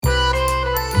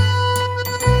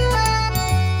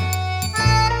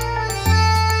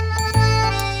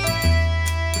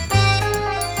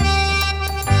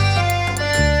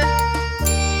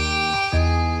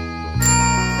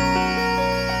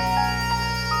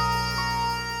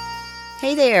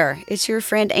Hey there, it's your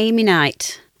friend Amy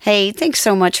Knight. Hey, thanks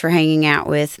so much for hanging out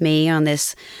with me on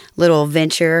this little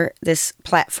venture, this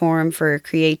platform for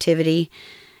creativity.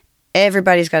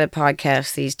 Everybody's got a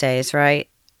podcast these days, right?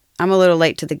 I'm a little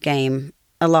late to the game.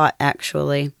 A lot,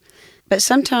 actually. But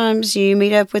sometimes you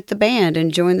meet up with the band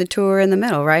and join the tour in the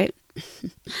middle, right?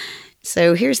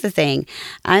 So here's the thing.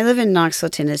 I live in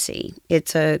Knoxville, Tennessee.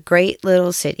 It's a great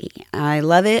little city. I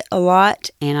love it a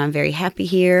lot, and I'm very happy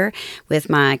here with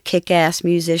my kick-ass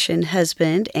musician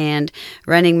husband and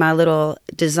running my little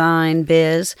design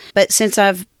biz. But since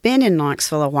I've been in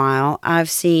Knoxville a while,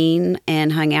 I've seen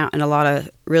and hung out in a lot of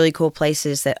really cool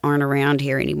places that aren't around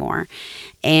here anymore,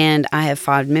 and I have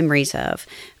fond memories of.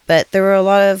 But there were a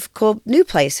lot of cool new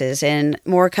places and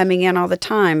more coming in all the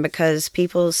time because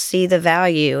people see the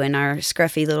value in our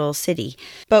scruffy little city.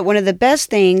 But one of the best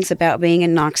things about being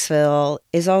in Knoxville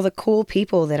is all the cool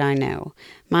people that I know.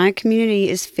 My community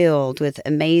is filled with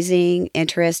amazing,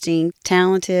 interesting,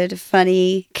 talented,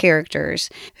 funny characters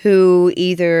who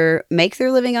either make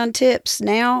their living on tips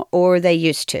now or they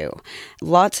used to.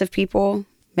 Lots of people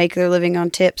make their living on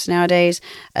tips nowadays,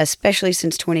 especially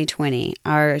since 2020.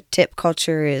 Our tip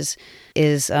culture is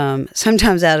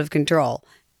sometimes out of control.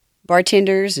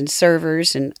 Bartenders and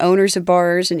servers and owners of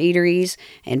bars and eateries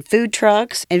and food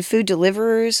trucks and food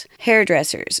deliverers,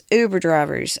 hairdressers, Uber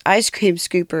drivers, ice cream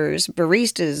scoopers,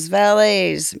 baristas,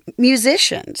 valets,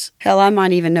 musicians. Hell, I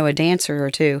might even know a dancer or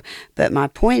two. But my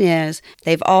point is,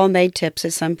 they've all made tips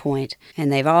at some point, and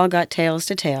they've all got tales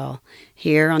to tell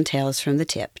here on Tales from the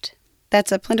Tipped.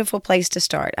 That's a plentiful place to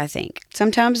start, I think.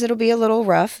 Sometimes it'll be a little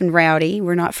rough and rowdy.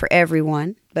 We're not for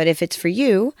everyone. But if it's for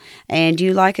you and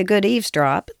you like a good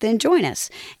eavesdrop, then join us.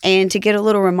 And to get a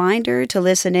little reminder to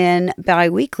listen in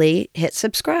bi-weekly, hit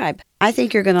subscribe. I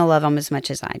think you're going to love them as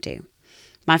much as I do.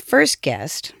 My first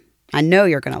guest, I know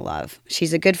you're going to love.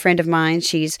 She's a good friend of mine.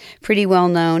 She's pretty well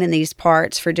known in these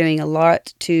parts for doing a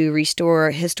lot to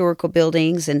restore historical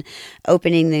buildings and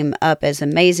opening them up as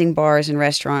amazing bars and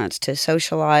restaurants to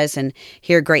socialize and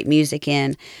hear great music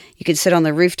in. You can sit on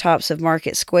the rooftops of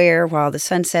Market Square while the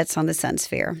sun sets on the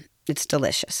Sunsphere. It's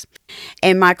delicious.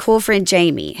 And my cool friend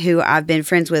Jamie, who I've been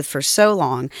friends with for so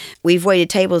long, we've waited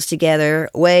tables together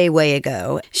way, way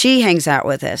ago. She hangs out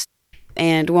with us.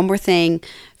 And one more thing,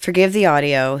 forgive the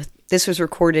audio. This was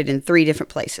recorded in 3 different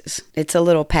places. It's a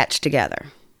little patched together.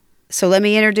 So let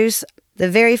me introduce the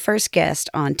very first guest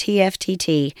on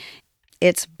TFTT.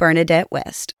 It's Bernadette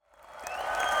West.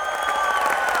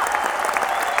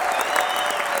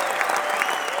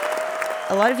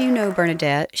 A lot of you know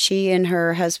Bernadette. She and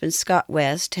her husband Scott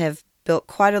West have built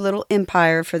quite a little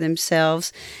empire for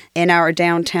themselves in our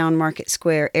downtown Market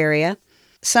Square area.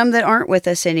 Some that aren't with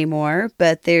us anymore,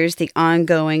 but there's the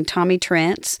ongoing Tommy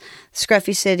Trent's,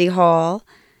 Scruffy City Hall,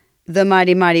 the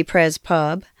Mighty Mighty Prez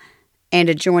Pub, and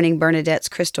adjoining Bernadette's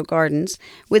Crystal Gardens,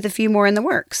 with a few more in the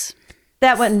works.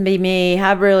 That wouldn't be me.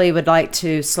 I really would like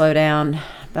to slow down,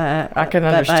 but I can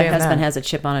understand my husband that. has a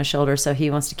chip on his shoulder, so he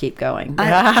wants to keep going.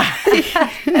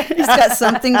 He's got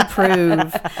something to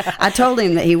prove. I told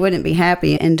him that he wouldn't be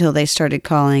happy until they started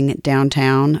calling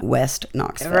downtown West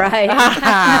Knoxville. Right.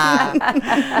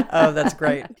 Oh, that's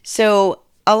great. So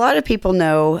a lot of people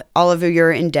know all of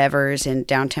your endeavors in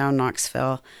downtown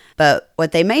Knoxville, but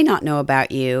what they may not know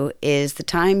about you is the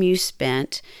time you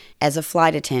spent as a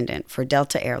flight attendant for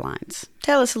Delta Airlines.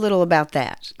 Tell us a little about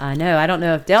that. I know. I don't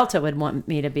know if Delta would want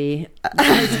me to be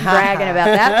bragging about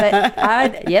that,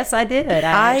 but yes, I did.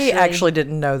 I actually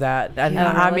didn't know that. And Oh,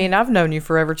 really? I mean, I've known you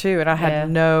forever too, and I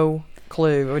had no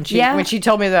clue. When she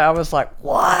told me that, I was like,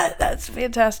 "What? That's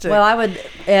fantastic!" Well, I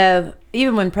would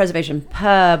even when Preservation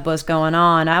Pub was going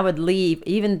on, I would leave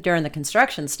even during the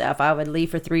construction stuff. I would leave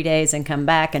for 3 days and come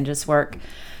back and just work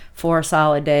 4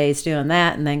 solid days doing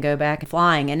that, and then go back and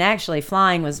flying. And actually,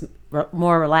 flying was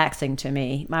more relaxing to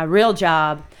me. My real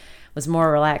job was more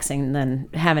relaxing than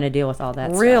having to deal with all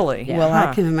that Really? stuff. Yeah. Well,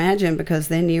 I can imagine, because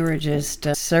then you were just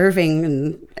serving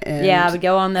and Yeah, I would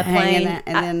go on the plane.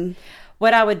 then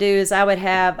what I would do is I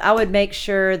would make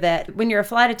sure that when you're a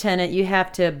flight attendant, you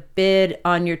have to bid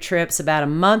on your trips about a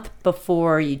month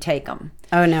before you take them.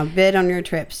 Oh, now bid on your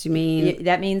trips. You mean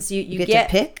That means you get to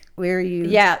pick where you...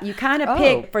 Yeah, you kind of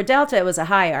pick. For Delta, it was a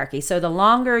hierarchy. So the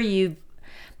longer you've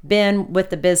been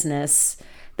with the business,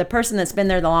 the person that's been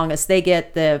there the longest, they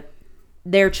get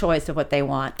their choice of what they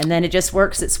want, and then it just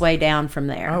works its way down from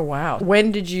there. Oh, wow.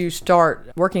 When did you start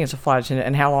working as a flight attendant,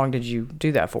 and how long did you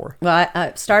do that for? Well,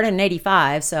 I started in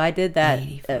 85, so I did that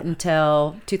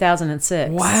until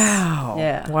 2006. Wow.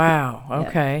 Yeah. Wow.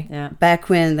 Okay. Yeah. Back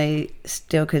when they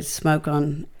still could smoke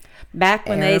on Back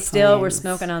when they still were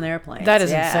smoking on airplanes. That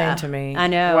is insane to me. I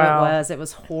know, wow. It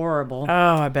was horrible.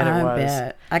 Oh, I bet it was.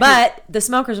 Bet. But the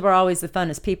smokers were always the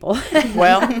funnest people.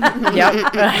 Well,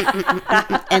 yep.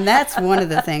 And that's one of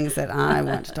the things that I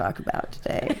want to talk about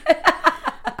today.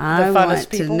 I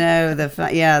want to know the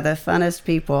funnest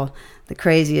people, the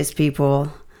craziest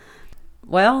people.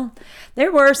 Well,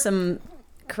 there were some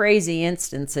crazy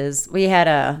instances. We had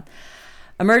a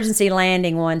emergency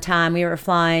landing one time. We were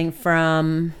flying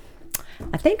from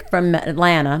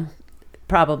Atlanta,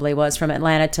 probably was from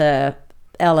Atlanta to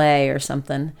LA or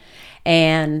something.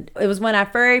 And it was when I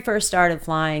very first started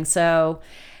flying. So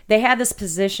they have this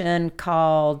position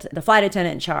called the flight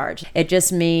attendant in charge. It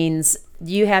just means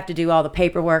you have to do all the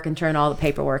paperwork and turn all the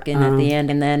paperwork in at the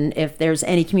end. And then if there's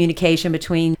any communication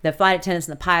between the flight attendants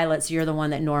and the pilots, you're the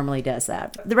one that normally does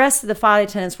that. The rest of the flight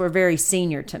attendants were very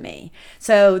senior to me.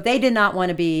 So they did not want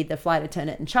to be the flight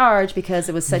attendant in charge because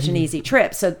it was such an easy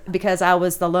trip. So because I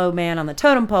was the low man on the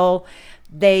totem pole,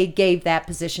 they gave that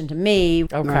position to me.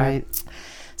 Okay. Right.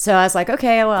 So I was like,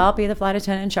 okay, well, I'll be the flight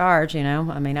attendant in charge,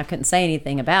 I mean, I couldn't say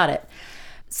anything about it.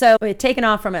 So we had taken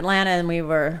off from Atlanta and we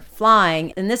were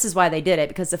flying, and this is why they did it,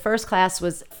 because the first class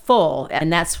was full,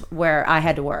 and that's where I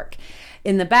had to work.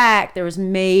 In the back, there was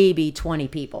maybe 20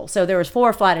 people. So there was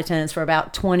 4 flight attendants for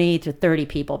about 20 to 30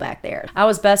 people back there. I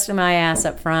was busting my ass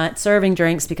up front, serving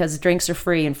drinks because drinks are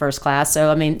free in first class. So,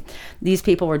 I mean, these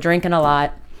people were drinking a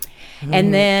lot.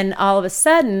 And then all of a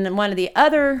sudden, one of the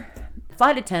other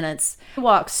flight attendants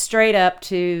walks straight up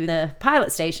to the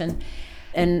pilot station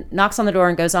and knocks on the door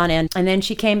and goes on in. And then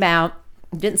she came out,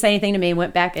 didn't say anything to me,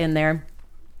 went back in there.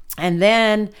 And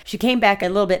then she came back a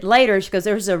little bit later. She goes,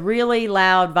 there's a really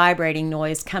loud vibrating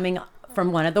noise coming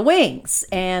from one of the wings.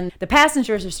 And the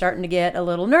passengers are starting to get a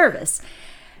little nervous.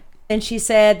 And she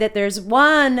said that there's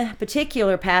one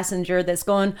particular passenger that's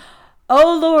going,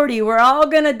 oh, Lordy, we're all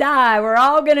going to die. We're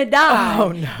all going to die.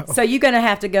 Oh, no. So you're going to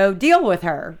have to go deal with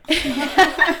her.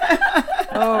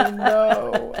 Oh,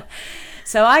 no.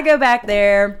 So I go back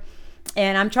there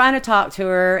and I'm trying to talk to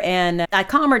her and I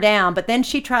calm her down, but then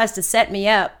she tries to set me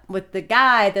up with the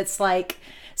guy that's like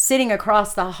sitting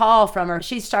across the hall from her.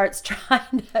 She starts trying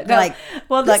to go, like,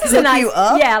 well, this like is a nice, you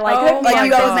up? Yeah, like, hook me like up.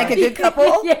 you always make a good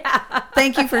couple? Yeah.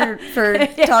 Thank you for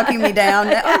talking me down.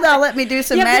 Now let me do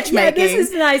some matchmaking. This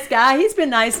is a nice guy. He's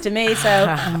been nice to me.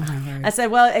 So I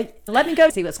said, well, let me go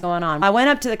see what's going on. I went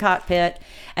up to the cockpit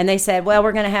and they said, well,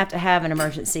 we're going to have an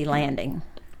emergency landing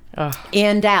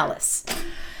in Dallas.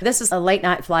 This is a late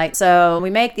night flight. So we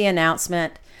make the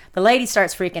announcement. The lady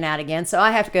starts freaking out again. So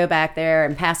I have to go back there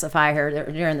and pacify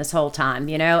her during this whole time,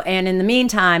 And in the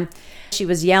meantime, she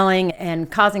was yelling and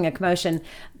causing a commotion.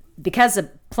 Because the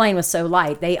plane was so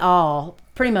light, they all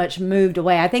pretty much moved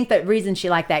away. I think the reason she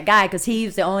liked that guy, because he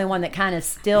was the only one that kind of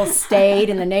still stayed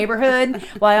in the neighborhood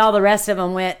while all the rest of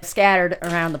them went scattered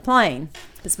around the plane.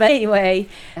 But anyway,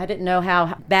 I didn't know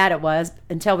how bad it was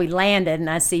until we landed and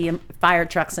I see fire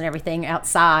trucks and everything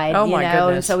outside. Oh, my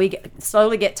goodness. And so we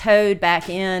slowly get towed back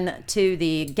in to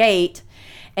the gate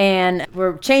and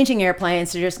we're changing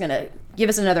airplanes. They're just going to give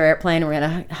us another airplane. We're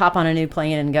going to hop on a new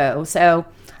plane and go. So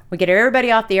we get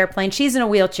everybody off the airplane. She's in a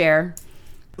wheelchair.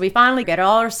 We finally get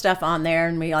all our stuff on there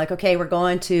and we're like, okay, we're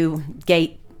going to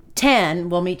gate 10.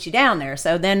 We'll meet you down there.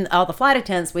 So then all the flight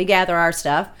attendants, we gather our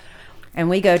stuff. And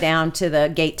we go down to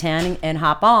the gate 10 and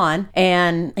hop on.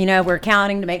 And, we're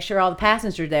counting to make sure all the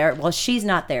passengers are there. Well, she's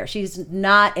not there. She's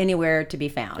not anywhere to be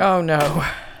found. Oh, no.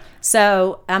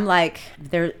 So I'm like,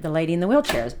 the lady in the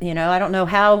wheelchair. I don't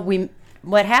know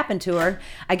what happened to her.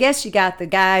 I guess she got the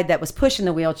guy that was pushing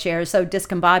the wheelchair so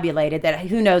discombobulated that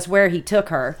who knows where he took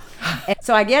her. And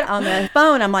so I get on the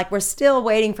phone. I'm like, we're still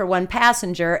waiting for one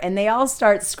passenger. And they all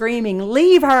start screaming,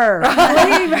 leave her.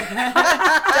 Leave her.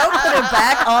 Don't put her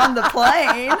back on the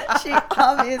plane. She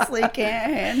obviously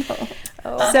can't handle.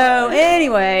 So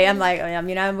anyway, I'm like,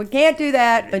 we can't do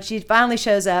that. But she finally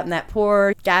shows up, and that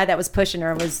poor guy that was pushing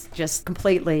her was just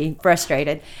completely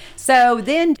frustrated. So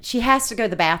then she has to go to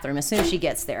the bathroom as soon as she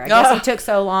gets there. I guess it took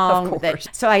so long.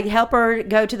 So I help her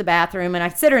go to the bathroom, and I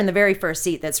sit her in the very first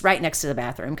seat that's right next to the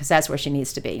bathroom because that's where she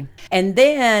needs to be. And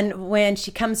then when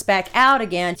she comes back out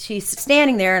again, she's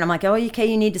standing there, and I'm like, oh, okay,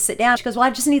 you need to sit down. She goes, well, I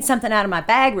just need something out of my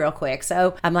bag real quick.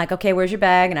 So I'm like, okay, where's your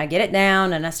bag? And I get it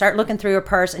down, and I start looking through her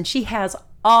purse, and she has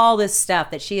all this stuff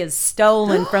that she has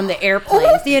stolen from the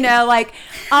airplanes, like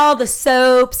all the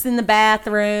soaps in the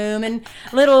bathroom and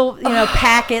little,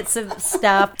 packets of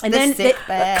stuff. And then sick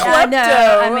bag. I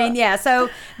know. So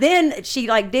then she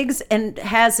like digs and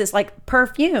has this like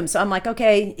perfume. So I'm like,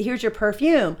 okay, here's your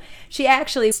perfume. She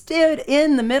actually stood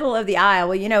in the middle of the aisle.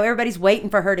 Well, everybody's waiting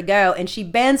for her to go. And she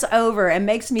bends over and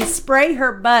makes me spray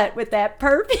her butt with that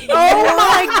perfume. Oh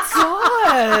my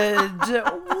God.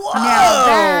 Whoa. Now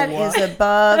that is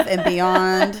above and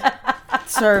beyond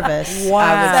service. Wow.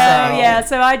 I would say.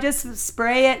 So I just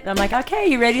spray it. I'm like, okay,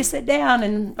 you ready to sit down?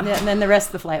 And then the rest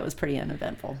of the flight was pretty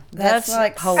uneventful. That's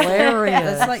like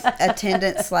hilarious. That's like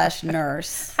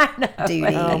attendant/nurse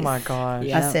duty. Oh my gosh.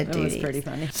 I said it duties. was pretty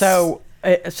funny. So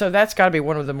that's got to be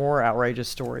one of the more outrageous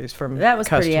stories from That was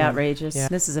pretty customer. outrageous. Yeah.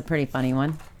 This is a pretty funny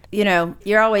one.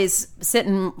 You're always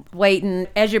sitting, waiting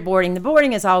as you're boarding. The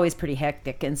boarding is always pretty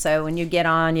hectic. And so when you get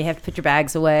on, you have to put your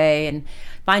bags away and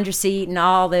find your seat and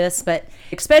all this. But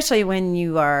especially when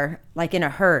you are like in a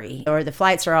hurry or the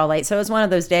flights are all late. So it was one of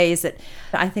those days that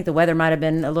I think the weather might have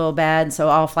been a little bad. So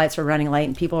all flights were running late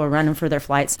and people were running for their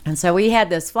flights. And so we had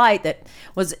this flight that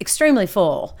was extremely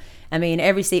full. I mean,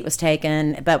 every seat was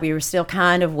taken, but we were still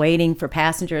kind of waiting for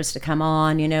passengers to come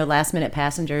on, last minute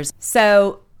passengers.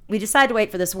 So we decided to wait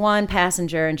for this one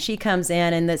passenger, and she comes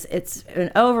in, and it's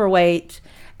an overweight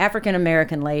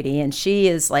African-American lady, and she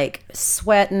is like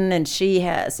sweating, and she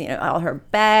has, all her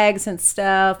bags and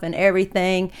stuff and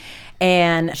everything,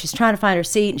 and she's trying to find her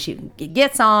seat, and she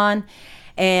gets on,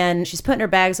 and she's putting her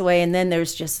bags away, and then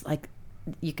there's just like,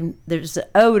 there's an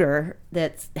odor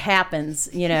that happens,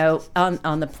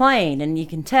 on the plane, and you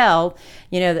can tell,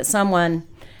 that someone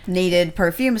needed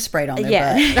perfume sprayed on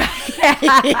their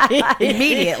butt.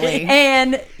 Immediately.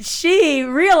 And she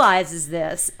realizes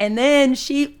this, and then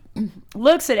she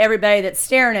looks at everybody that's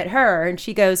staring at her, and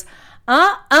she goes,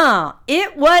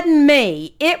 it wasn't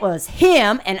me. It was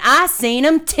him, and I seen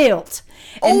him tilt.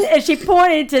 And she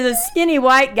pointed to the skinny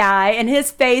white guy, and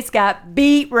his face got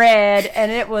beet red,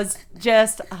 and it was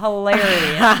just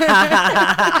hilarious.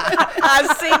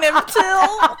 I've seen him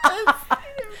tilt.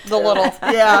 The little,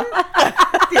 yeah.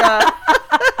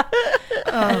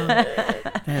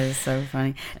 That is so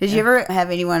funny. Did you ever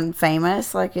have anyone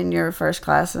famous, like in your first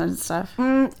class and stuff?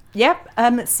 Yep.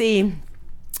 Let's see.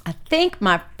 I think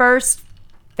my first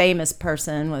famous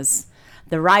person was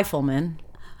the rifleman.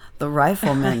 The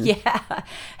rifleman. Yeah.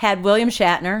 Had William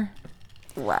Shatner.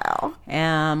 Wow.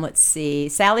 Let's see.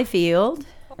 Sally Field.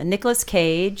 Nicolas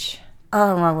Cage.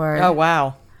 Oh, my word. oh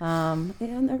wow. And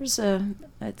there was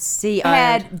let's see. I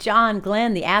had John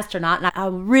Glenn, the astronaut, and I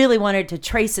really wanted to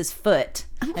trace his foot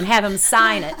and have him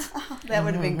sign it. That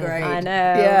would have been great. I know.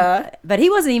 Yeah. But he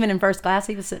wasn't even in first class.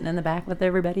 He was sitting in the back with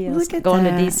everybody else. Look at going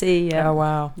that. to D.C. Yeah. Oh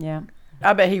wow. Yeah.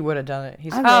 I bet he would have done it. He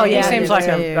yeah, seems he like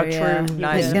would a too, true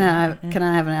nice. Can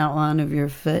I have an outline of your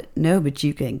foot? No, but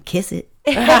you can kiss it.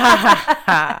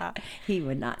 He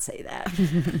would not say that.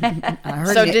 I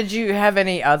heard So it. did you have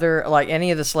any other, like any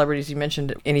of the celebrities you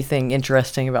mentioned, anything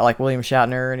interesting about like William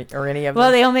Shatner or any of them?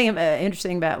 Well, the only thing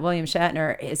interesting about William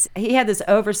Shatner is he had this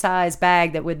oversized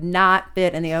bag that would not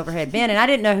fit in the overhead bin. And I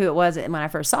didn't know who it was when I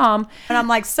first saw him. And I'm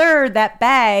like, sir, that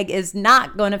bag is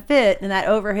not going to fit in that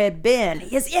overhead bin. He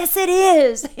goes, yes, it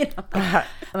is.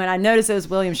 When I noticed it was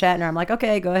William Shatner, I'm like,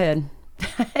 okay, go ahead.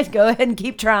 Go ahead and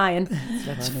keep trying.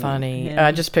 That's funny. Yeah.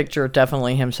 I just picture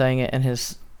definitely him saying it in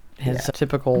his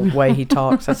typical way he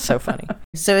talks. That's so funny.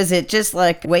 So is it just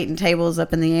like waiting tables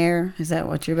up in the air? Is that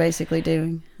what you're basically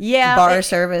doing? Yeah. Bar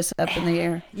service up in the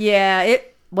air? Yeah.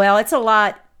 It's a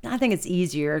lot. I think it's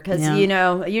easier because,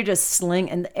 Yeah. you're just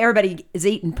and everybody is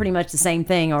eating pretty much the same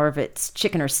thing, or if it's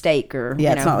chicken or steak or,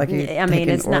 Yeah, it's not like you're picking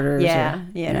it's not, orders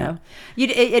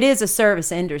it is a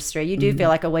service industry. You do feel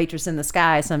like a waitress in the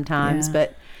sky sometimes, Yeah.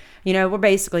 but, we're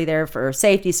basically there for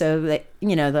safety so that,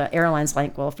 the airline's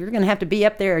like, well, if you're going to have to be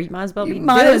up there, you might as well be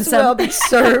doing something. be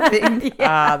serving.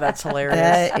 That's hilarious.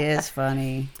 That is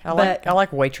funny. I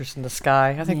like Waitress in the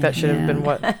Sky. I think that should have been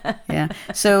what. Yeah.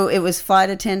 So it was flight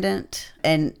attendant,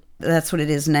 and that's what it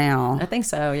is now. I think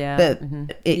so, yeah. But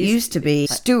it used to be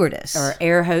stewardess. Or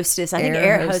air hostess. I think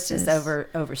Air air hostess hostess.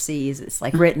 overseas. It's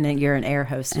like written that you're an air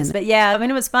hostess. But yeah,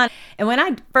 it was fun. And when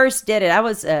I first did it, I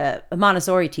was a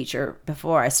Montessori teacher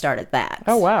before I started that.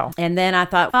 Oh, wow. And then I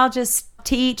thought, I'll just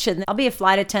teach and I'll be a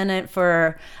flight attendant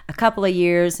for a couple of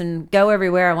years and go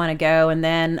everywhere I want to go. And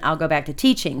then I'll go back to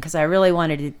teaching because I really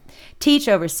wanted to teach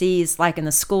overseas, like in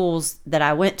the schools that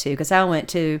I went to, because I went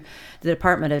to the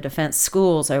Department of Defense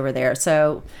schools over there.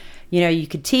 So, you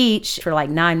could teach for like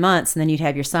 9 months, and then you'd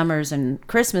have your summers and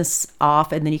Christmas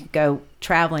off, and then you could go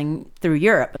traveling through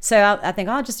Europe. So I think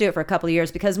I'll just do it for a couple of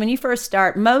years, because when you first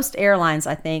start, most airlines,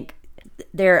 I think,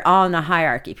 they're on a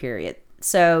hierarchy period.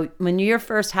 So when you're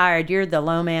first hired, you're the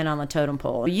low man on the totem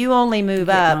pole. You only move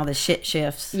up all the shit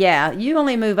shifts. Yeah, you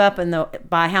only move up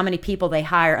by how many people they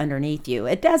hire underneath you.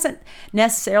 It doesn't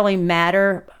necessarily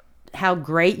matter how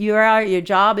great you are at your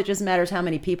job. It just matters how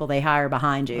many people they hire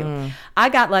behind you. I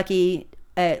got lucky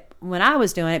when I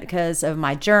was doing it because of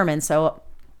my German. So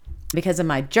because of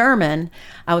my German,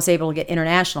 I was able to get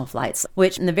international flights,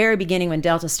 which in the very beginning when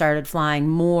Delta started flying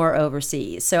more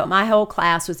overseas. So my whole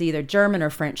class was either German or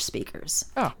French speakers.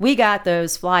 Oh. We got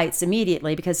those flights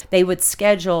immediately because they would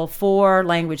schedule 4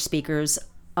 language speakers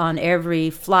on every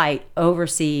flight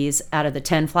overseas out of the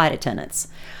 10 flight attendants.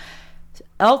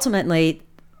 Ultimately,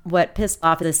 what pissed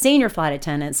off the senior flight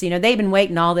attendants, they've been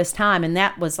waiting all this time, and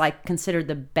that was like considered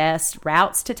the best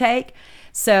routes to take.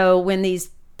 So when these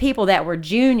people that were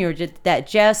junior that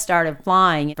just started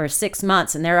flying for 6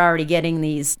 months and they're already getting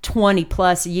these 20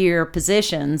 plus year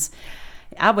positions,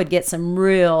 I would get some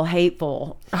real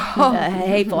hateful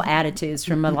attitudes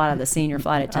from a lot of the senior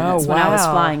flight attendants when I was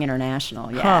flying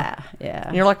international. Yeah.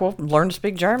 And you're like, well, learn to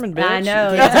speak German, bitch. I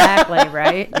know, exactly,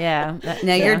 right? Yeah.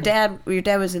 Now your dad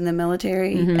was in the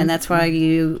military, and that's why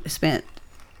you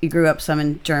grew up some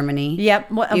in Germany.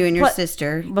 Yep. You and your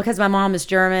sister. Because my mom is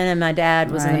German and my dad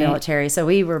was in the military. So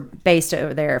we were based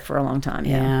over there for a long time.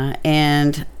 Yeah.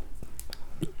 And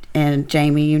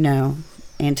Jamie,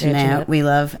 Antoinette. We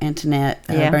love Antoinette,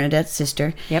 Bernadette's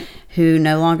sister. Yep. Who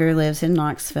no longer lives in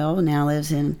Knoxville, now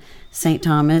lives in St.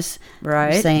 Thomas.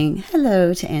 Right. We're saying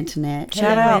hello to Antoinette.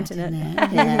 Shout out.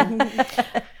 Antoinette.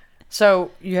 Yeah.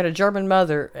 So you had a German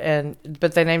mother,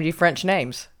 but they named you French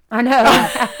names. I know.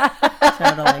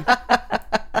 Totally.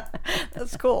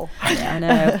 That's cool. Yeah, I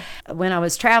know. When I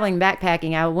was traveling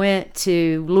backpacking, I went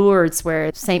to Lourdes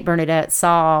where Saint Bernadette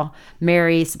saw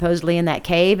Mary supposedly in that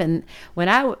cave. And when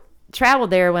I traveled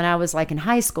there when I was like in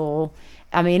high school,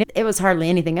 I mean, it was hardly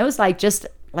anything. It was like just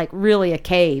like really a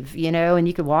cave, and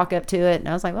you could walk up to it. And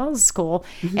I was like, well, this is cool.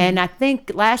 Mm-hmm. And I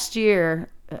think last year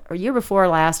or year before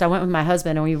last, I went with my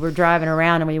husband and we were driving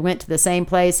around and we went to the same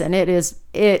place, and it is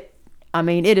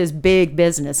big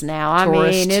business now. Tourist.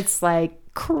 I mean, it's like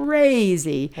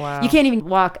crazy. Wow. You can't even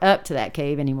walk up to that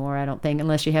cave anymore, I don't think,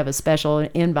 unless you have a special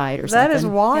invite or something. That is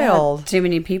wild. Yeah, too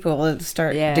many people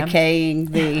start decaying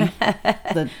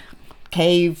the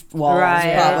cave walls,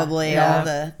 probably. Yeah. All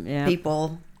the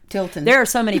people tilting. There are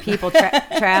so many people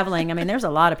traveling. I mean, there's a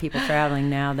lot of people traveling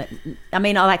now that,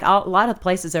 like a lot of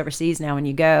places overseas now, when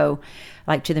you go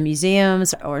like to the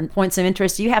museums or points of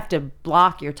interest, you have to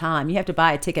block your time. You have to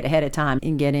buy a ticket ahead of time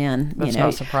and get in. That's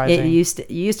not surprising. You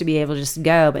used to be able to just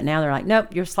go, but now they're like,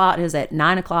 nope, your slot is at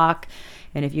 9:00.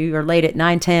 And if you are late at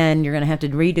 9:10, you're going to have to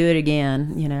redo it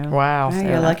again, Wow. Well,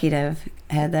 you're lucky to have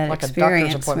had that like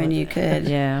experience when you could.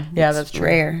 Yeah. Yeah, that's true.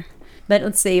 Rare. But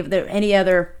let's see if there any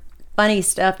other funny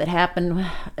stuff that happened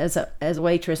as a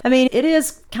waitress. I mean, it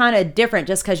is kind of different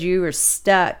just because you were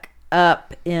stuck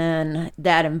up in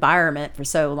that environment for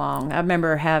so long. I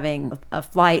remember having a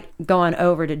flight going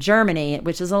over to Germany,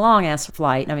 which is a long ass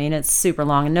flight. I mean, it's super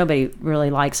long and nobody really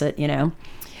likes it,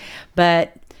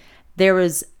 But there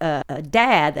was a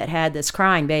dad that had this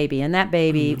crying baby, and that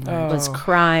baby was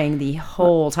crying the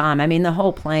whole time. I mean, the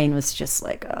whole plane was just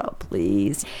like, oh,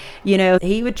 please.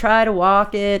 He would try to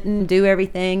walk it and do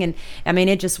everything, and I mean,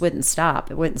 it just wouldn't stop.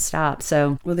 It wouldn't stop.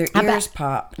 So, well, their ears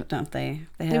pop, don't they?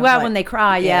 When they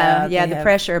cry, the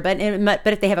pressure. But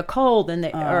if they have a cold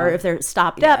or if they're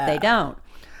stopped up, they don't.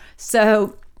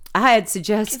 So I had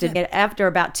suggested after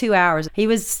about 2 hours, he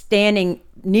was standing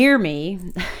near me.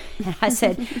 I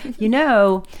said, if you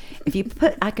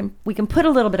we can put a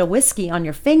little bit of whiskey on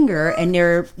your finger, and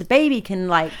the baby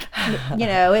can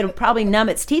it'll probably numb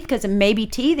its teeth because it may be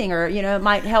teething, or it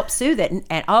might help soothe it.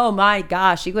 And oh my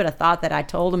gosh, you would have thought that I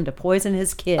told him to poison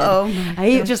his kid. Oh my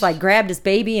He just like grabbed his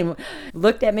baby and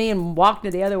looked at me and walked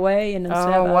the other way and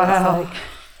stuff. Oh wow.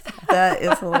 That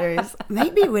is hilarious.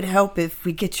 Maybe it would help if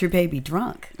we get your baby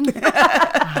drunk.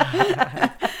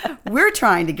 We're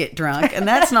trying to get drunk, and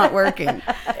that's not working.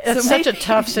 It's such a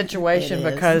tough situation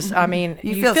because, I mean,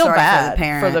 you feel bad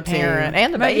for the parent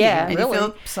and the baby. Yeah, and really. You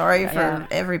feel sorry for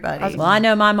everybody. Well, I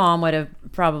know my mom would have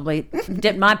probably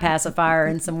dipped my pacifier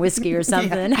in some whiskey or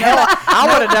something. No, I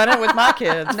would have done it with my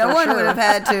kids. No one would have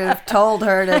had to have told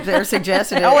her or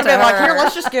suggested it. I would have been like, here,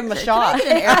 let's just give him a shot.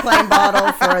 Can I get an airplane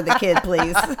bottle for the kid,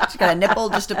 please? She's got a nipple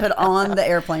just to put on the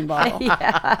airplane bottle.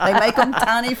 Yeah. They make them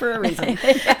tiny for a reason.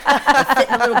 They fit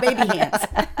in little baby hands.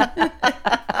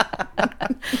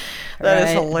 That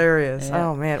is hilarious. Yeah.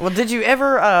 Oh man. Well, Well, did you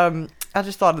ever, I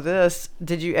just thought of this.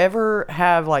 Did you ever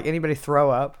have like anybody throw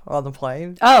up on the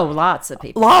plane? Oh, lots of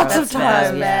people. Lots of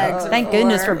times. Yeah. Thank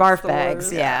goodness for barf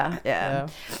bags. Yeah.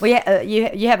 Well,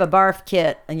 you have a barf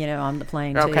kit, on the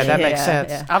plane too. Okay, that makes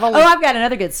sense. Yeah. I've got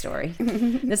another good story.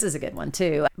 This is a good one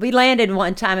too. We landed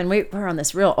one time and we were on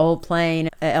this real old plane,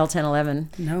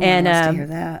 L1011. No one wants to hear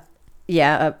that.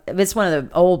 Yeah, it's one of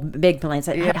the old big planes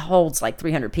that holds like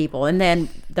 300 people. And then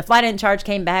the flight attendant in charge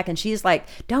came back and she's like,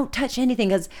 don't touch anything.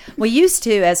 Because we used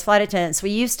to, as flight attendants, we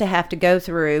used to have to go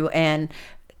through and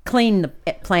clean the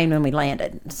plane when we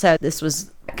landed. So this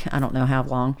was, I don't know how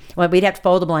long. Well, we'd have to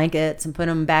fold the blankets and put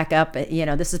them back up.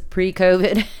 This is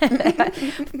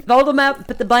pre-COVID. Fold them up,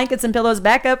 put the blankets and pillows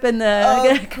back up in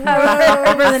the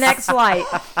cover for the next flight.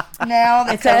 Now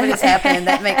that COVID is happening,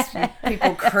 that makes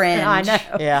people cringe. I know.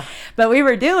 Yeah. But we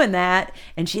were doing that,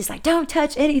 and she's like, don't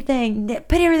touch anything.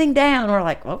 Put everything down. We're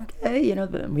like, okay,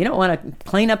 we don't want to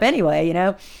clean up anyway,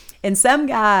 And some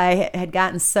guy had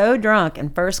gotten so drunk in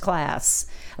first class,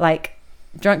 like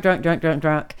drunk,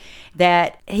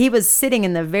 that he was sitting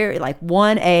in the very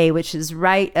 1A, which is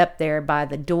right up there by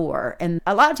the door. And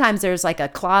a lot of times there's like a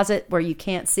closet where you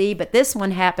can't see, but this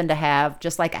one happened to have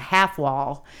just like a half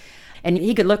wall. And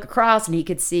he could look across and he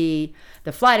could see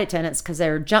the flight attendants because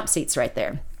there were jump seats right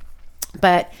there.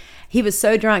 But he was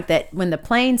so drunk that when the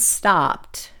plane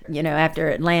stopped, after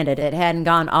it landed, it hadn't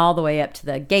gone all the way up to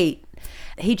the gate.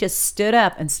 He just stood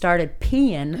up and started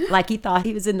peeing like he thought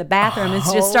he was in the bathroom and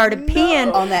just started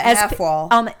peeing on that half wall.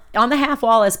 On the half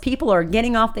wall as people are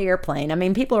getting off the airplane. I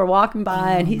mean, people are walking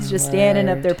by and he's just standing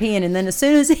up there peeing. And then as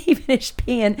soon as he finished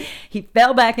peeing, he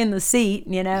fell back in the seat,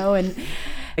 and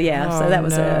so that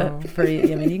was a pretty,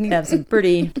 you can have some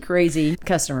pretty crazy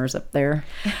customers up there.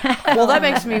 Well, that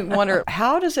makes me wonder,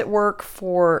 how does it work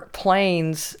for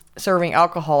planes serving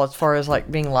alcohol as far as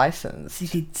being licensed?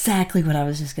 It's exactly what I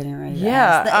was just getting ready to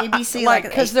ask. The ABC,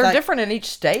 because they're different in each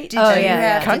state. Did you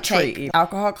have country to take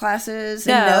alcohol classes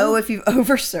and know if you've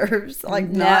overserved,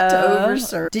 not to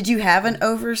overserve? Did you have an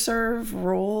overserve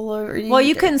rule or anything? Well,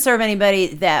 you couldn't serve anybody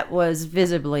that was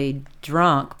visibly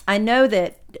drunk. I know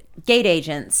that gate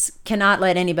agents cannot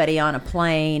let anybody on a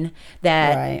plane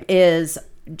that is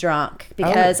drunk,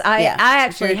 because I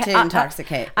actually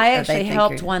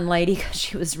helped one lady because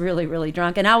she was really, really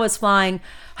drunk, and I was flying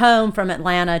home from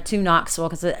Atlanta to Knoxville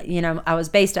because I was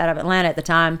based out of Atlanta at the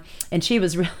time, and she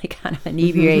was really kind of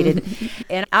inebriated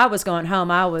and I was going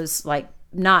home. I was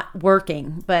not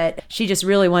working, but she just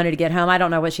really wanted to get home. I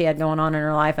don't know what she had going on in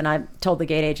her life, and I told the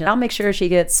gate agent, I'll make sure she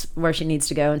gets where she needs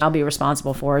to go and I'll be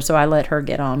responsible for her. So I let her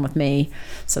get on with me.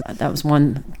 So that was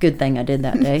one good thing I did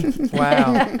that day.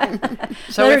 Wow.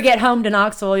 So let her get home to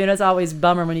Knoxville. It's always a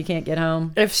bummer when you can't get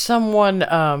home. If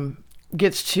someone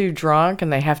gets too drunk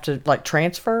and they have to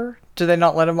transfer, do they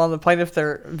not let them on the plane if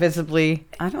they're visibly?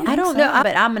 I don't know,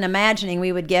 but I'm imagining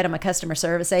we would get them a customer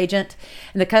service agent,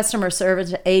 and the customer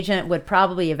service agent would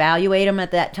probably evaluate them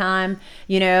at that time,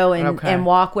 and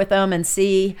walk with them and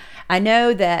see. I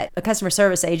know that a customer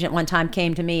service agent one time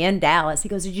came to me in Dallas. He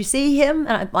goes, "Did you see him?"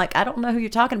 And I'm like, "I don't know who you're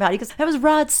talking about." He goes, "That was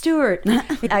Rod Stewart."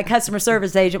 A customer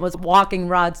service agent was walking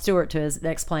Rod Stewart to his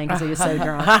next plane because he was so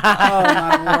drunk. Oh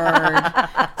my word!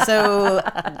 So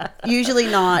usually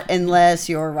not unless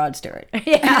you're Rod Stewart.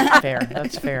 Yeah,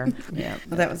 that's fair. Yeah,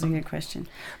 well, that was a good question.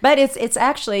 But it's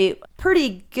actually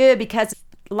pretty good because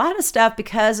a lot of stuff,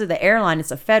 because of the airline,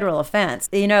 it's a federal offense.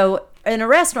 In a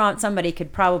restaurant, somebody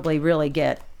could probably really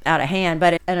get out of hand,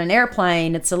 but in an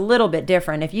airplane, it's a little bit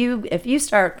different. If you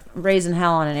start raising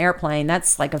hell on an airplane,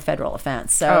 that's like a federal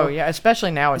offense. So especially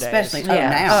nowadays. Now.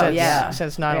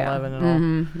 Since 9/11 and all.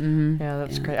 Mm-hmm. Yeah,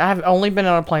 that's great. I have only been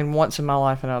on a plane once in my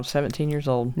life, and I was 17 years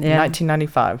old. In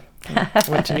 1995.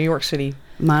 Went to New York City.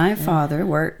 My father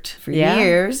worked for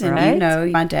years, and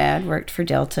my dad worked for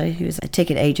Delta. He was a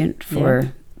ticket agent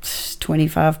for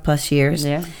 25 plus years.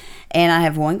 Yeah. And I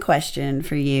have one question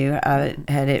for you. I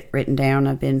had it written down.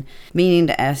 I've been meaning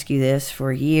to ask you this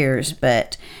for years,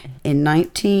 but in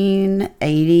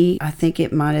 1980, I think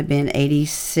it might have been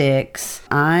 86,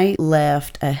 I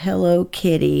left a Hello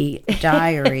Kitty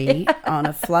diary on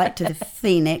a flight to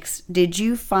Phoenix. Did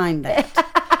you find that?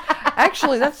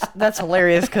 Actually, that's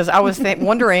hilarious because I was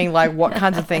wondering what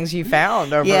kinds of things you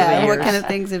found over the years. What kind of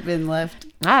things have been left?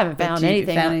 I haven't found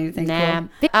anything. Nah.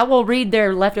 Cool? I will read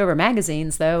their leftover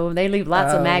magazines, though. They leave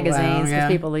lots of magazines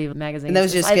because people leave magazines. And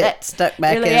those just get stuck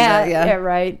back in. Yeah,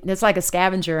 right. It's like a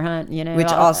scavenger hunt, Which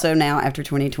also now, after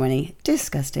 2020,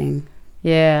 disgusting.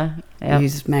 Yeah.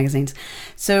 Use magazines.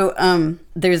 So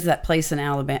there's that place in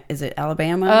Alabama. Is it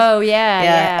Alabama? Oh,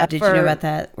 yeah. Did you know about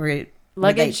that? Where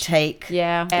luggage. Take.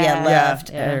 Yeah. Left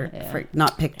or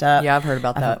not picked up. Yeah, I've heard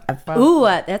about that. Ooh,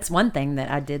 that's one thing that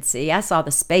I did see. I saw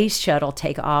the space shuttle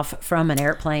take off from an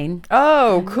airplane.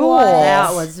 Oh, cool.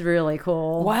 That was really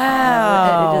cool.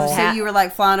 Wow. So you were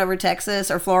like flying over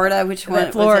Texas or Florida? Which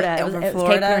one? Florida. Was it Cape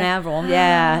Florida? Canaveral.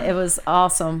 Yeah, it was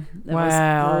awesome. It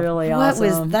was really awesome.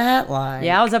 What was that like?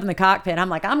 Yeah, I was up in the cockpit. I'm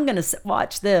like, I'm going to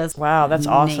watch this. Wow, that's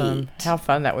awesome. Neat. How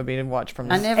fun that would be to watch from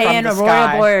the sky. And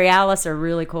Aurora Borealis are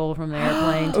really cool from the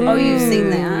airplane, too. Oh, you've seen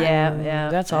that? Yeah.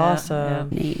 That's awesome.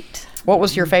 Yeah. Neat. What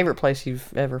was your favorite place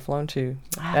you've ever flown to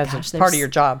as a part of your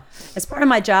job? As part of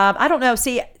my job, I don't know.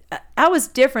 See, I was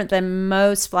different than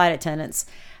most flight attendants.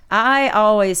 I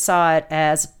always saw it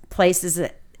as places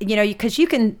that, because you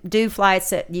can do flights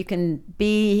that you can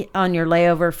be on your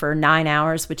layover for 9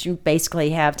 hours, which you basically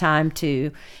have time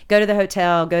to go to the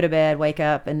hotel, go to bed, wake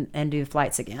up, and do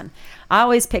flights again. I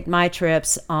always picked my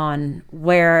trips on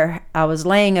where I was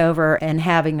laying over and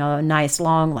having a nice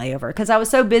long layover, because I was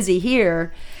so busy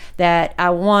here that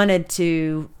I wanted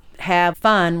to have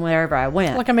fun wherever I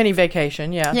went. Like a mini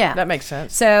vacation. Yeah. That makes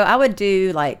sense. So I would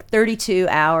do like 32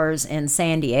 hours in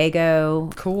San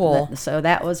Diego. Cool. So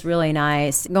that was really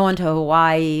nice. Going to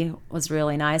Hawaii was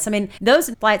really nice. I mean, those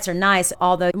flights are nice,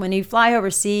 although when you fly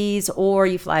overseas or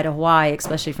you fly to Hawaii,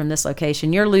 especially from this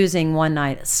location, you're losing one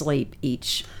night of sleep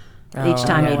each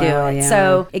time you do it. Yeah.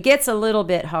 So it gets a little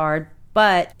bit hard,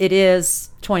 but it is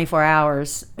 24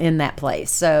 hours in that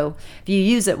place. So if you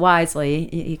use it wisely,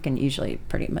 you can usually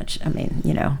pretty much,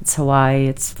 it's Hawaii,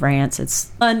 it's France,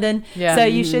 it's London. Yeah. So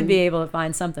you should be able to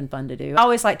find something fun to do. I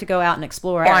always like to go out and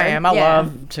explore. I am. I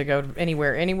love to go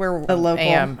anywhere The local I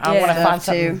am. I want to find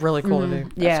something really cool to do.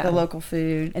 Yeah. The local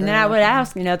food. And then I would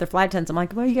ask, the flight attendants, I'm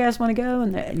like, where you guys want to go?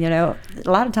 And,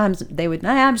 a lot of times they would,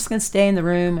 I'm just going to stay in the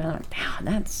room. And I'm like,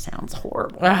 that sounds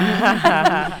horrible.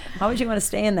 Why would you want to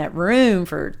stay in that room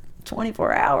for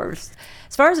 24 hours?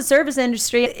 As far as the service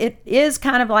industry, it is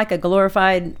kind of like a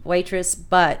glorified waitress,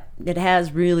 but it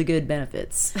has really good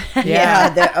benefits.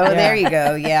 There you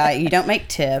go. Yeah, you don't make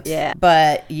tips. Yeah.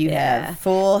 But you have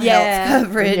full health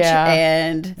coverage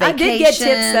and vacation. I did get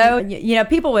tips, though.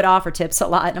 People would offer tips a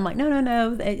lot, and I'm like,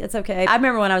 no, it's okay. I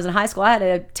remember when I was in high school, I had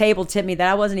a table tip me that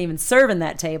I wasn't even serving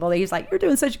that table. He was like, you're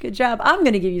doing such a good job. I'm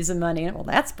going to give you some money. And, well,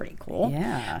 that's pretty cool.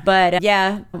 Yeah. But,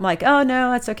 I'm like, oh,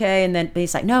 no, that's okay. And then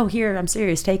he's like, no, here, I'm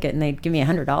serious. Take it. And they'd give me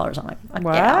 $100. I'm like,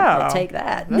 wow. Yeah, I'll take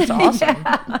that. That's awesome.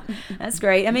 That's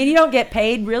great. I mean, you don't get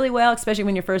paid really well, especially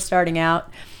when you're first starting out.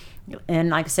 And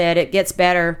like I said, it gets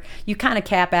better. You kind of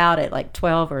cap out at like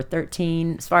 12 or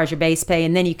 13 as far as your base pay,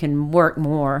 and then you can work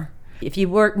more. If you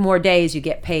work more days, you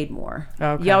get paid more.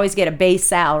 Okay. You always get a base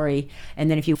salary, and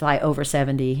then if you fly over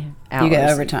 70 hours, you get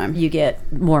overtime. You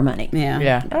get more money.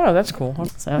 Yeah. Oh, that's cool.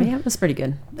 So, it was pretty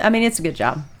good. I mean, it's a good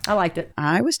job. I liked it.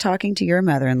 I was talking to your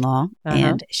mother-in-law,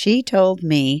 and she told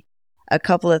me a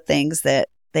couple of things that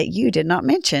you did not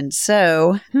mention.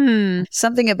 So,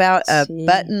 something about a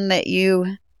button that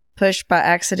you pushed by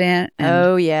accident.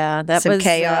 And that some was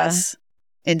chaos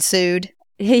ensued.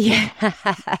 Yeah.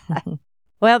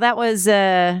 Well, that was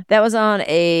on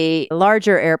a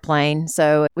larger airplane.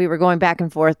 So we were going back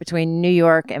and forth between New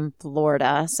York and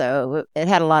Florida. So it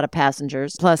had a lot of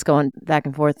passengers. Plus, going back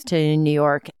and forth to New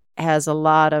York has a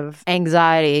lot of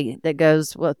anxiety that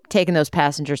goes with taking those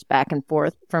passengers back and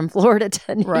forth from Florida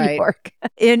to New York.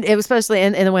 It was supposedly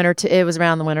in the winter. It was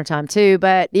around the winter time too.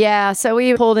 But yeah, so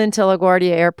we pulled into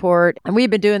LaGuardia Airport, and we've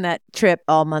been doing that trip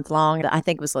all month long. I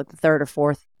think it was like the third or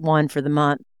fourth one for the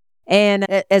month. And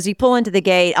as you pull into the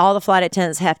gate, all the flight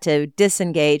attendants have to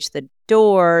disengage the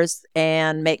doors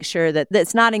and make sure that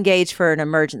it's not engaged for an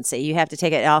emergency. You have to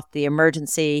take it off the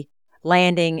emergency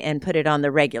landing and put it on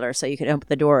the regular so you can open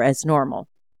the door as normal.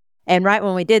 And right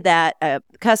when we did that, a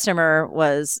customer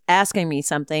was asking me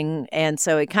something, and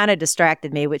so it kind of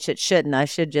distracted me, which it shouldn't. I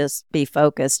should just be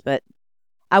focused, but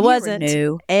I wasn't.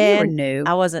 You were new.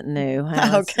 I wasn't new.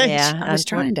 Okay. I was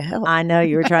trying to help. I know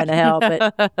you were trying to help,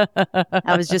 but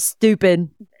I was just stupid.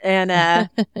 And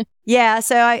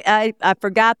so I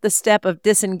forgot the step of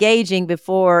disengaging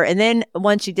before. And then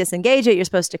once you disengage it, you're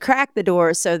supposed to crack the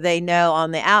door so they know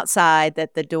on the outside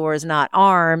that the door is not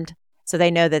armed. So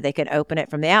they know that they can open it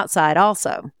from the outside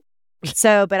also.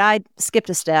 So, but I skipped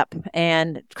a step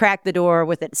and cracked the door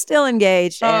with it still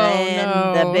engaged,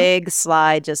 and the big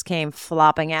slide just came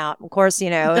flopping out. Of course,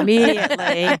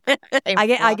 immediately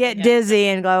I get dizzy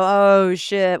and go, "Oh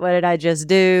shit, what did I just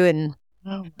do?" And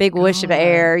big whoosh of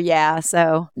air. Yeah.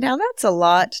 So now that's a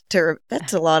lot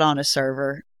on a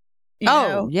server. You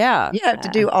know, yeah. You have to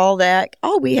do all that.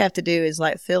 All we have to do is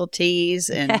like fill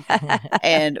teas and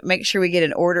and make sure we get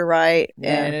an order right.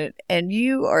 And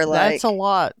you are like, that's a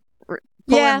lot.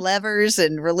 pulling levers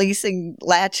and releasing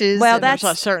latches. Well, and there's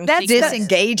a certain that's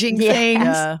disengaging things.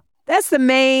 Yeah. That's the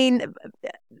main.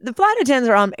 The flight attendants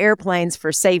are on airplanes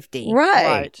for safety.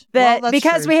 Right. But Well, that's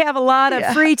because true. we have a lot of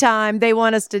free time, they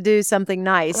want us to do something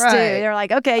nice too. Right. They're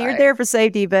like, okay, you're there for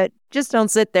safety, but just don't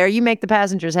sit there. You make the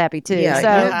passengers happy too. Yeah, So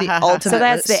you have the ultimate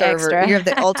that's the server. extra. You have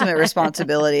the ultimate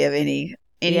responsibility of any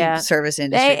service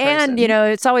industry and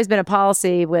person. it's always been a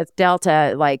policy with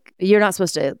Delta, like you're not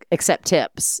supposed to accept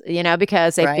tips,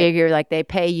 because they figure like they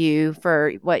pay you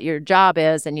for what your job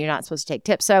is and you're not supposed to take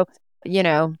tips. So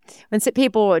when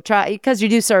people try, because you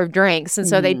do serve drinks, and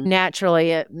so they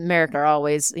naturally, America are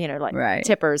always,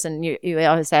 tippers, and you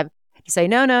always have to say,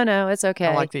 no, it's okay.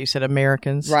 I like that you said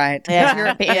Americans. Right. Yeah.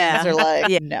 Europeans are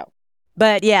like, no.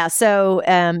 But so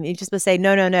you just must say,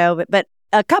 no. But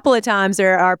a couple of times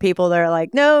there are people that are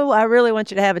like, no, I really want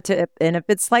you to have a tip. And if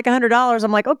it's like $100,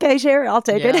 I'm like, okay, Sherry, I'll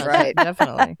take it. Right.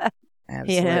 Definitely.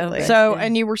 Absolutely. So,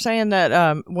 and you were saying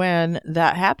that when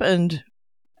that happened,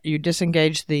 you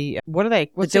disengaged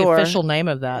what's the official name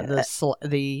of that?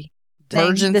 The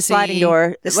emergency, the sliding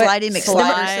door, the sliding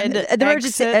slide, the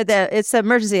emergency, it's an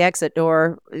emergency exit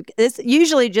door. It's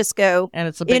usually just go and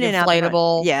it's a big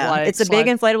inflatable. It's a big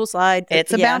inflatable slide.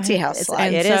 It's a bouncy house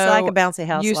slide. It is like a bouncy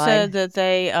house. You slide. said that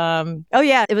they.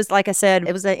 It was like I said.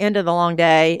 It was the end of the long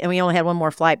day, and we only had one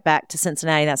more flight back to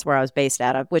Cincinnati. That's where I was based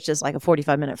out of, which is like a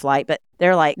 45-minute flight. But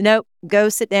they're like, nope, go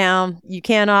sit down. You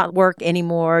cannot work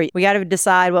anymore. We got to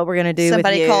decide what we're going to do.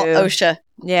 Somebody with you. call OSHA.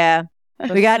 Yeah.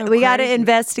 We got to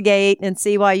investigate and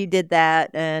see why you did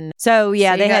that. And so they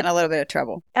got had in a little bit of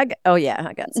trouble. I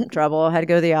got some trouble. I had to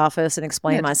go to the office and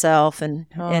explain myself and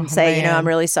say, I'm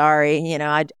really sorry.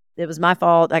 It was my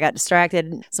fault. I got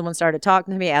distracted. Someone started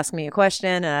talking to me, asking me a question,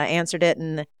 and I answered it,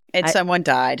 and someone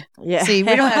died. Yeah. See,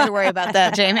 we don't have to worry about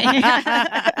that, Jamie.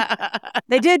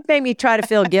 They did make me try to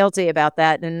feel guilty about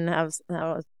that, and I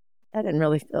didn't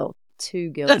really feel too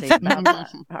guilty about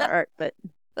that part, but.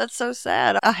 That's so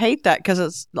sad. I hate that because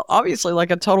it's obviously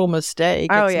like a total mistake.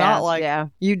 It's not like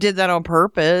you did that on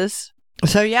purpose.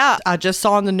 So, I just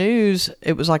saw in the news,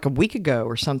 it was like a week ago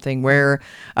or something, where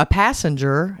a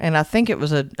passenger, and I think it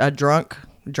was a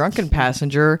drunken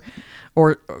passenger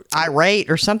or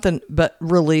irate or something, but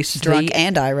released drunk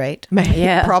and irate.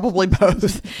 Probably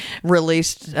both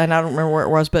released, and I don't remember where it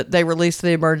was, but they released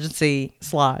the emergency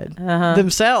slide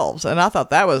themselves. And I thought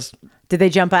that was... Did they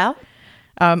jump out?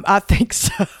 I think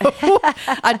so.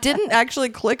 I didn't actually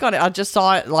click on it. I just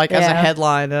saw it as a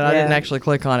headline, and I didn't actually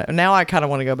click on it. Now I kind of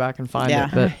want to go back and find it.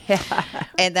 But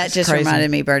and that just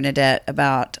reminded me, Bernadette,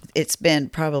 about it's been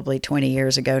probably 20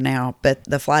 years ago now, but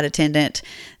the flight attendant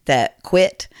that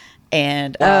quit,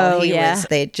 and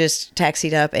they just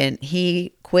taxied up, and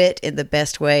he quit in the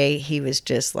best way. He was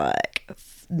just like,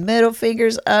 middle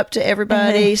fingers up to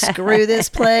everybody. Screw this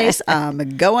place.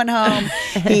 I'm going home.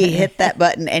 He hit that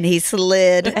button and he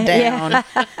slid down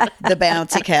the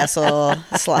bouncy castle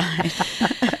slide.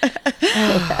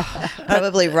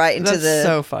 Probably right into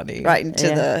so funny. Right into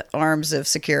the arms of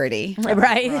security.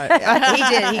 Right. He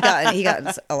did. He got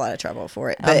in a lot of trouble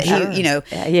for it. But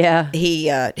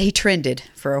he trended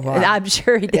for a while. I'm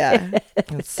sure he did. Yeah.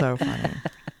 It's so funny.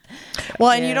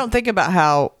 Well, and you don't think about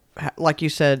how, like you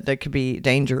said, that could be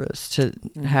dangerous to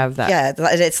have that. Yeah,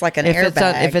 it's like an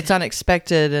airbag. If it's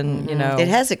unexpected, and it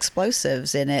has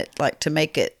explosives in it, like to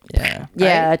make it. Yeah.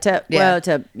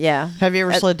 Have you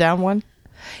ever slid down one?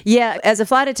 Yeah, as a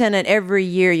flight attendant, every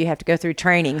year you have to go through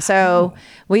training. So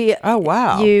we. Oh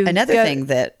wow! Another thing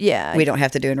that we don't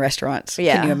have to do in restaurants.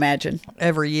 Yeah. Can you imagine?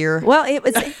 Every year. Well,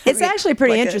 it's actually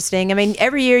pretty interesting. I mean,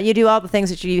 every year you do all the things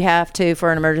that you have to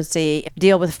for an emergency.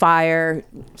 Deal with fire.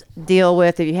 Deal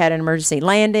with if you had an emergency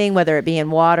landing, whether it be in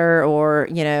water or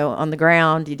on the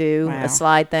ground. You do a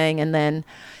slide thing, and then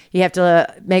you have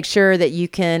to make sure that you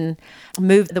can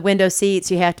move the window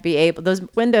seats. You have to be able, those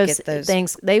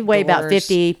things, they weigh about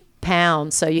 50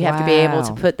 pounds. So you have to be able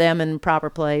to put them in proper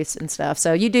place and stuff.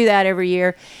 So you do that every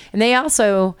year. And they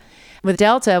also, with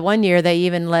Delta, one year, they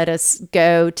even let us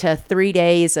go to 3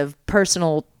 days of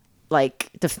personal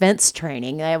defense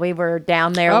training. We were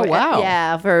down there. Oh, wow.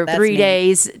 Yeah, for That's 3 neat.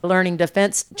 days learning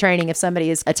defense training if somebody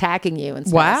is attacking you and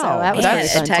stuff. Wow. So that was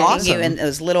And attacking awesome. you in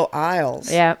those little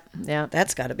aisles. Yeah.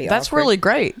 That's got to be That's awkward. really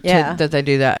great Yeah. that they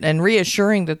do that, and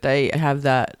reassuring that they have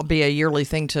that be a yearly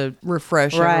thing to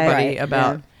refresh everybody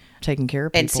about taking care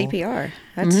of people. And CPR.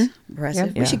 That's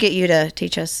impressive. We should get you to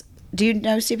teach us. Do you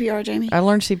know CPR, Jamie? I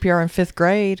learned CPR in 5th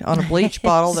grade on a bleach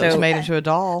bottle that was made into a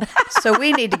doll. So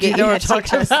we need to get you to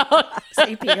teach us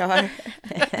CPR.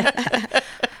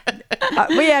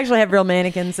 We actually have real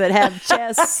mannequins that have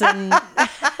chests and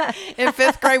In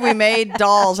 5th grade, we made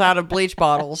dolls out of bleach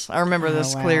bottles. I remember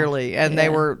this clearly. And they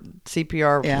were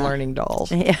CPR learning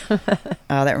dolls. Yeah.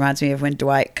 Oh, that reminds me of when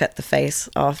Dwight cut the face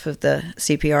off of the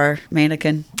CPR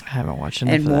mannequin. I haven't watched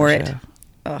enough and of wore that it. show.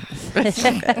 Oh,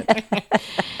 so good.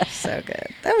 So good.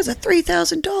 That was a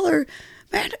 $3,000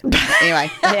 man.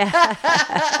 Anyway.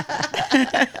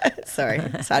 Sorry.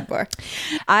 Sidebar.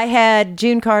 I had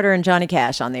June Carter and Johnny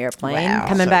Cash on the airplane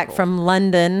coming back cool. from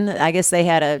London. I guess they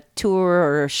had a tour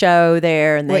or a show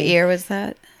there. And What year was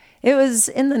that? It was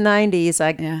in the 90s,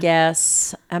 I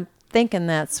guess. I'm thinking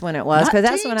that's when it was, because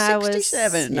that's when I was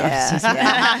 1967.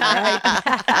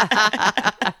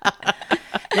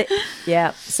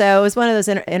 Yeah. So it was one of those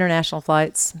international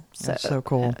flights. That's so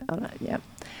cool. Yeah.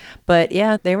 But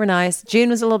yeah, they were nice. June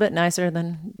was a little bit nicer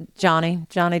than Johnny.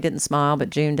 Johnny didn't smile, but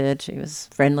June did. She was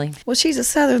friendly. Well, she's a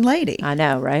Southern lady. I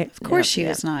know, right? Of course she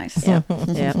was nice. Yeah.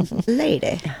 Yeah.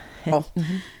 Lady. Oh.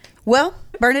 Well,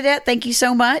 Bernadette, thank you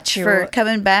so much for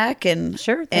coming back and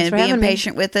being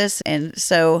patient with us and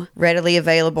so readily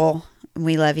available.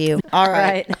 We love you. All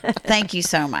right. Thank you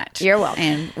so much. You're welcome.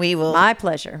 And we will. My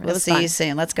pleasure. We'll see you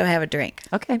soon. Let's go have a drink.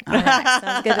 Okay. All right.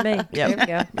 Sounds good to me. Yep. Here we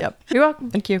go. Yep. You're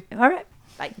welcome. Thank you. All right.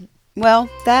 Bye. Well,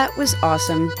 that was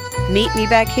awesome. Meet me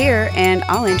back here, and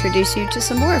I'll introduce you to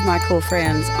some more of my cool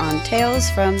friends on Tales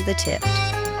from the Tipped.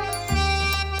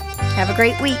 Have a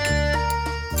great week.